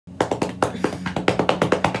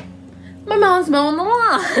mom's mowing the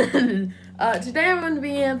lawn. Today I'm going to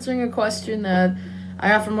be answering a question that I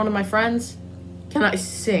got from one of my friends. Can I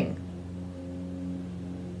sing?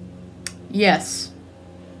 Yes.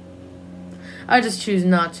 I just choose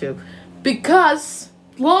not to. Because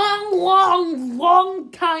long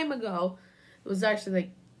time ago, it was actually like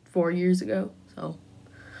 4 years ago, so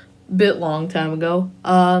a bit long time ago,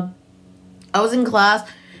 I was in class,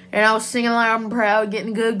 and I was singing loud and proud,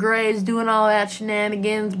 getting good grades, doing all that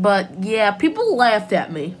shenanigans, but yeah, people laughed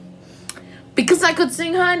at me. Because I could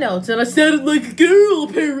sing high notes, and I sounded like a girl,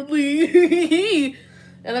 apparently.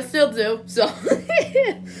 And I still do, so.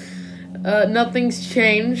 Nothing's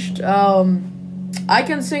changed. I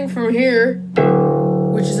can sing from here,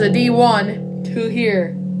 which is a D1, to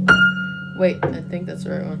here. Wait, I think that's the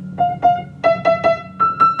right one.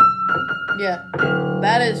 Yeah,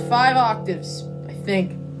 that is 5 octaves, I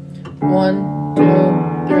think. 1, 2,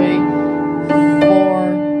 3,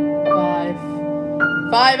 4,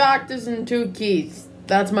 5. 5 octaves and 2 keys.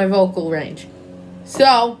 That's my vocal range.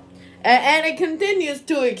 So, and it continues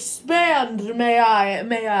to expand, may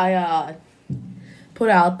I put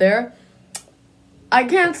out there. I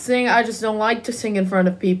can't sing, I just don't like to sing in front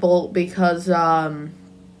of people because, I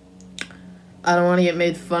don't want to get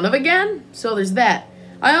made fun of again, so there's that.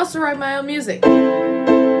 I also write my own music.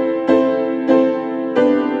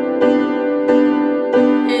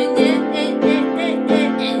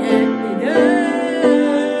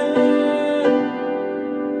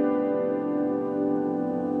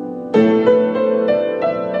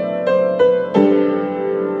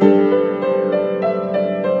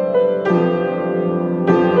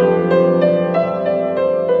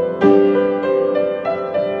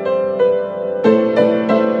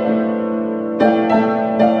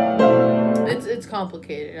 It's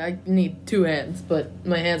complicated. I need 2 hands, but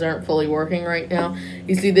my hands aren't fully working right now.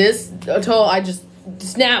 You see this? I just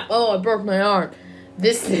snap. Oh, I broke my arm.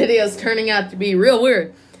 This video is turning out to be real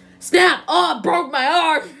weird. Snap. Oh, I broke my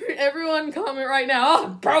arm. Everyone comment right now. Oh, I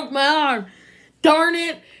broke my arm. Darn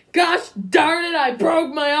it. Gosh darn it, I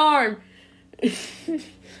broke my arm.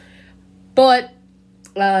 But,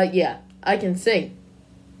 yeah, I can sing.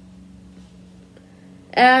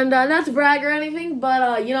 And not to brag or anything,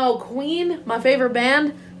 but, you know, Queen, my favorite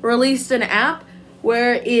band, released an app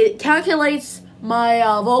where it calculates my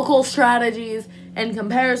vocal strategies and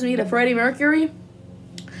compares me to Freddie Mercury.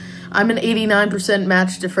 I'm an 89%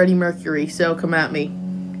 match to Freddie Mercury, so come at me.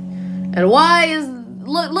 And why is...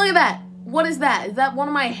 Look at that. What is that? Is that one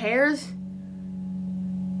of my hairs?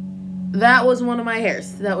 That was one of my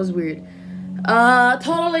hairs. That was weird.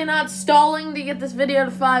 Totally not stalling to get this video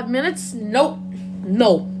to 5 minutes. Nope.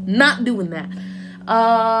 No, not doing that.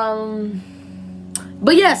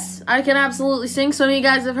 But yes, I can absolutely sing. Some of you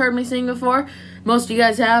guys have heard me sing before. Most of you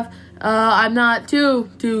guys have. I'm not too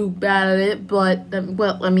bad at it, but,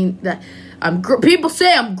 well, I mean, people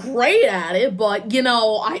say I'm great at it, but, you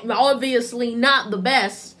know, I'm obviously not the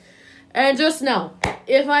best. And just know,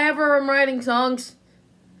 if I ever am writing songs,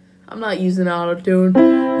 I'm not using auto-tune.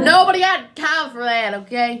 Nobody got time for that,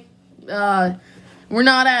 okay? We're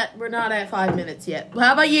not at 5 minutes yet.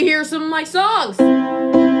 How about you hear some of my songs?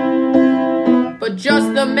 But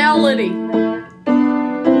just the melody.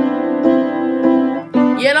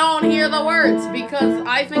 You don't hear the words because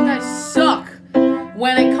I think I suck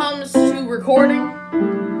when it comes to recording.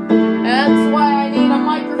 And that's why I need a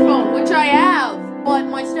microphone, which I have. But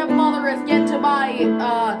my stepmother has yet to buy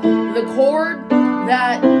the cord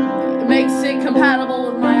that makes it compatible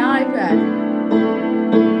with my iPad.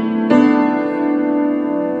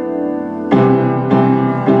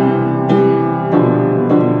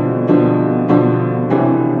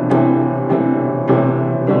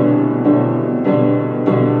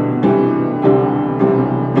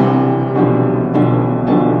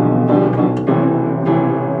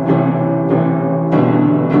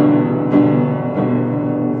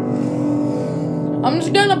 I'm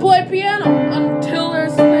just gonna play piano until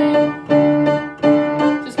there's a thing.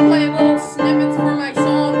 Just play little snippets for my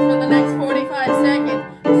song for the next 45 seconds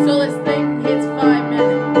so this thing hits 5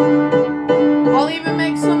 minutes. I'll even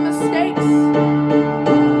make some mistakes.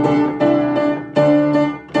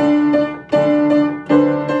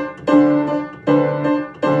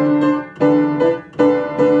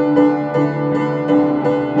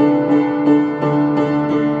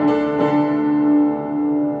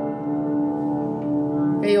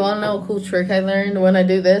 Hey, you wanna know a cool trick I learned? When I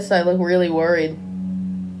do this, I look really worried.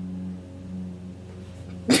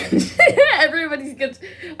 Everybody's gets...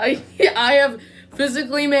 I have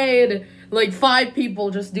physically made, like, 5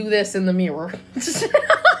 people just do this in the mirror.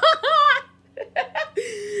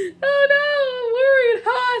 Oh no, I'm worried.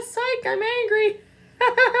 Ha, psych, I'm angry.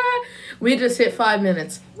 We just hit 5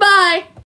 minutes. Bye!